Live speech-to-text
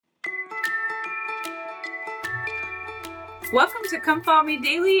Welcome to Come Follow Me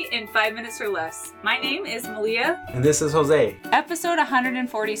Daily in 5 minutes or less. My name is Malia. And this is Jose. Episode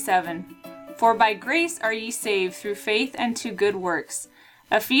 147. For by grace are ye saved through faith unto good works.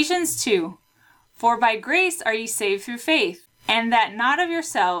 Ephesians 2. For by grace are ye saved through faith, and that not of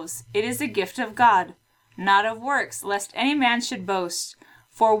yourselves, it is a gift of God, not of works, lest any man should boast.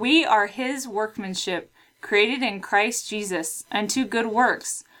 For we are his workmanship, created in Christ Jesus, unto good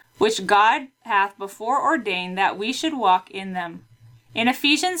works, which God hath before ordained that we should walk in them. In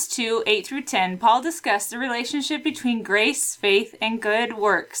Ephesians 2, 8-10, Paul discussed the relationship between grace, faith, and good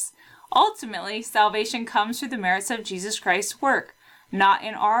works. Ultimately, salvation comes through the merits of Jesus Christ's work, not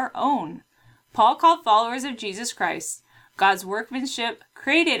in our own. Paul called followers of Jesus Christ God's workmanship,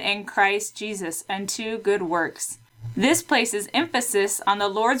 created in Christ Jesus unto good works. This places emphasis on the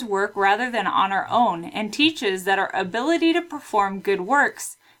Lord's work rather than on our own, and teaches that our ability to perform good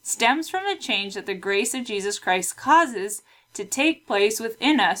works stems from the change that the grace of Jesus Christ causes to take place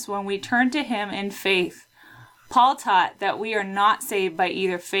within us when we turn to Him in faith. Paul taught that we are not saved by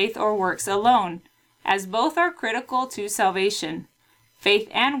either faith or works alone, as both are critical to salvation. Faith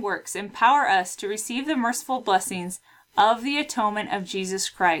and works empower us to receive the merciful blessings of the atonement of Jesus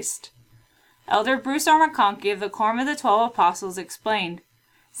Christ. Elder Bruce R. McConkie of the Quorum of the 12 Apostles explained,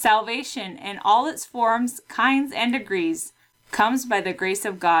 salvation in all its forms, kinds, and degrees comes by the grace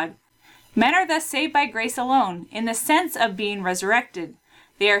of God. Men are thus saved by grace alone, in the sense of being resurrected.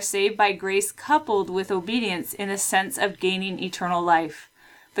 They are saved by grace coupled with obedience in the sense of gaining eternal life.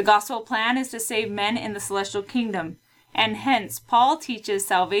 The gospel plan is to save men in the celestial kingdom, and hence Paul teaches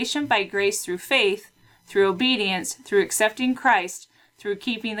salvation by grace through faith, through obedience, through accepting Christ, through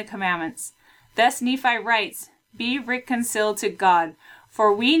keeping the commandments. Thus Nephi writes, Be reconciled to God,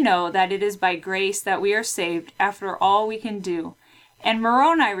 for we know that it is by grace that we are saved after all we can do. And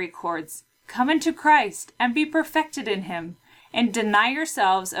Moroni records, Come into Christ, and be perfected in Him, and deny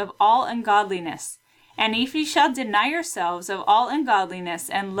yourselves of all ungodliness. And if ye shall deny yourselves of all ungodliness,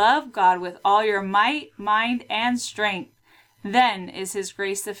 and love God with all your might, mind, and strength, then is His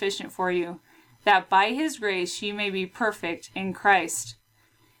grace sufficient for you, that by His grace ye may be perfect in Christ.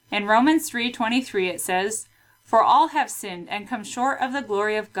 In Romans 3:23 it says, For all have sinned and come short of the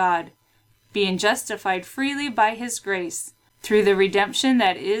glory of God, being justified freely by His grace, through the redemption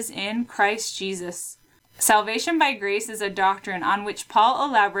that is in Christ Jesus. Salvation by grace is a doctrine on which Paul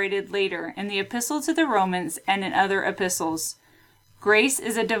elaborated later in the Epistle to the Romans and in other epistles. Grace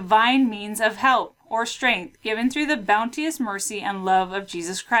is a divine means of help or strength given through the bounteous mercy and love of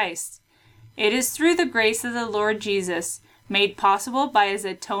Jesus Christ. It is through the grace of the Lord Jesus, made possible by His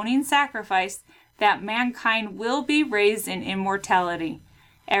atoning sacrifice, that mankind will be raised in immortality,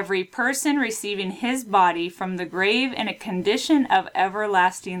 every person receiving his body from the grave in a condition of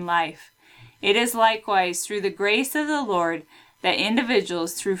everlasting life. It is likewise through the grace of the Lord that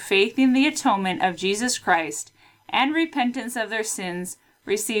individuals, through faith in the atonement of Jesus Christ and repentance of their sins,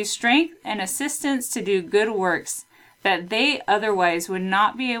 receive strength and assistance to do good works that they otherwise would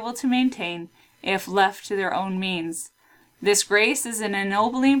not be able to maintain if left to their own means. This grace is an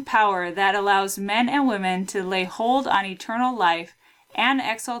ennobling power that allows men and women to lay hold on eternal life and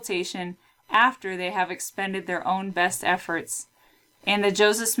exaltation after they have expended their own best efforts. In the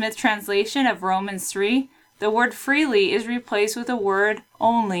Joseph Smith translation of Romans 3, the word freely is replaced with the word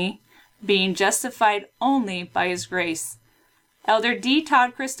only, being justified only by His grace. Elder D.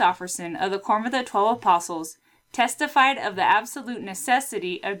 Todd Christofferson of the Quorum of the 12 Apostles testified of the absolute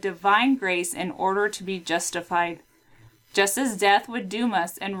necessity of divine grace in order to be justified. Just as death would doom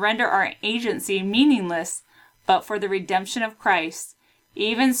us and render our agency meaningless, but for the redemption of Christ,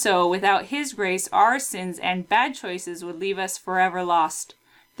 even so, without His grace, our sins and bad choices would leave us forever lost.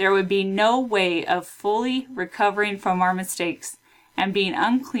 There would be no way of fully recovering from our mistakes, and being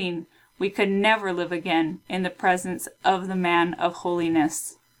unclean, we could never live again in the presence of the man of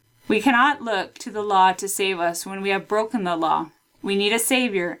holiness. We cannot look to the law to save us when we have broken the law. We need a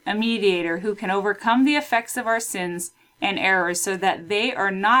Savior, a mediator, who can overcome the effects of our sins and errors so that they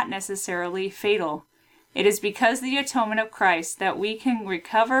are not necessarily fatal. It is because of the atonement of Christ that we can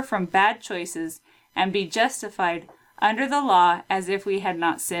recover from bad choices and be justified under the law as if we had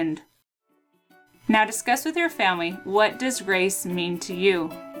not sinned. Now discuss with your family, what does grace mean to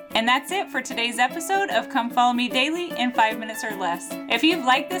you? And that's it for today's episode of Come Follow Me Daily in 5 minutes or less. If you've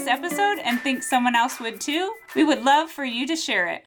liked this episode and think someone else would too, we would love for you to share it.